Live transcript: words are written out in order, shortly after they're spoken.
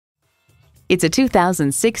It's a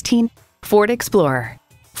 2016 Ford Explorer.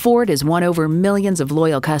 Ford has won over millions of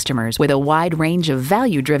loyal customers with a wide range of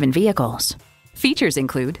value-driven vehicles. Features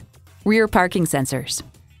include rear parking sensors,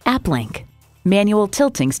 app link, manual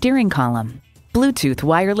tilting steering column, Bluetooth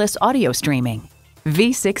wireless audio streaming,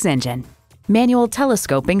 V6 engine, manual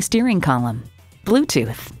telescoping steering column,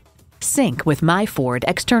 Bluetooth, sync with My Ford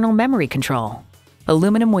external memory control,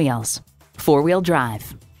 aluminum wheels, four-wheel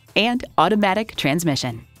drive, and automatic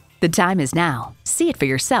transmission. The time is now. See it for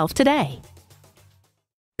yourself today.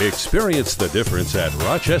 Experience the difference at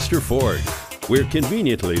Rochester Ford. We're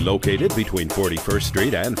conveniently located between 41st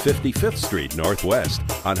Street and 55th Street Northwest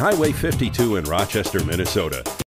on Highway 52 in Rochester, Minnesota.